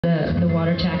The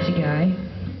water taxi guy,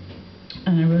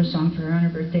 and I wrote a song for her on her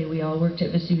birthday. We all worked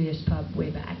at Vesuvius Pub way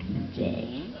back in the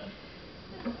day.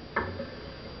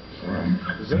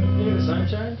 Is that in the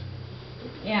Sunshine?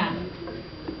 Yeah,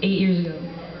 8 years ago.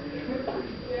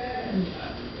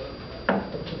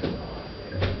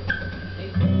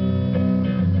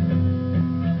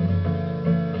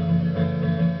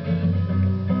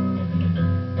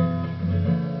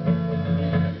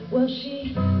 Well,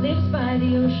 she lives by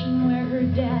the ocean where her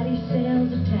daddy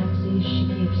sails a taxi. She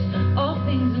keeps all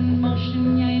things in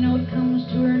motion, yeah, you know it comes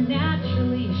to her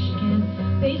naturally. She can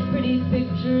paste pretty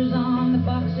pictures on the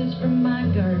boxes from my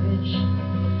garbage.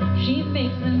 She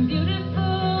makes them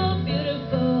beautiful,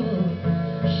 beautiful.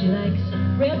 She likes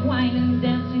red wine and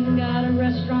dancing, got a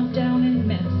restaurant down in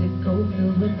Mexico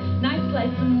filled with nice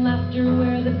lights and laughter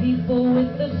where the people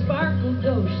with the sparkle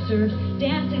go. She serves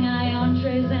dancing eye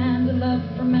entrees and a love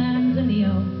for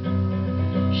Manzanillo.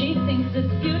 She thinks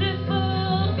it's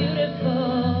beautiful,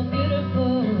 beautiful,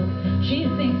 beautiful. She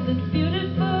thinks it's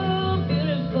beautiful,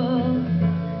 beautiful.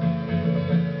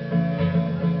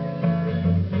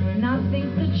 And I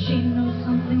think that she knows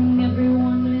something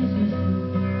everyone is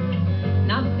missing.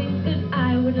 And I think that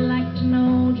I would like to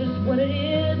know just what it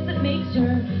is that makes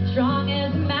her strong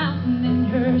as a mountain in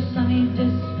her sunny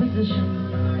disposition.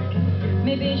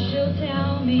 Maybe she'll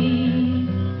tell me.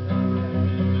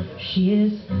 She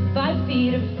is 5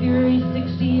 feet of fury,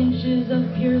 60 inches of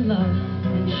pure love,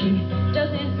 and she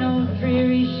doesn't know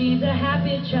dreary. She's a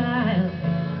happy child.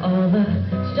 All the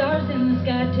stars in the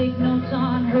sky take notes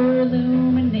on her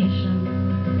illumination.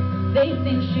 They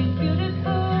think she's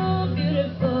beautiful,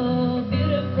 beautiful,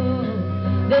 beautiful.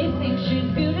 They think she's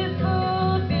beautiful.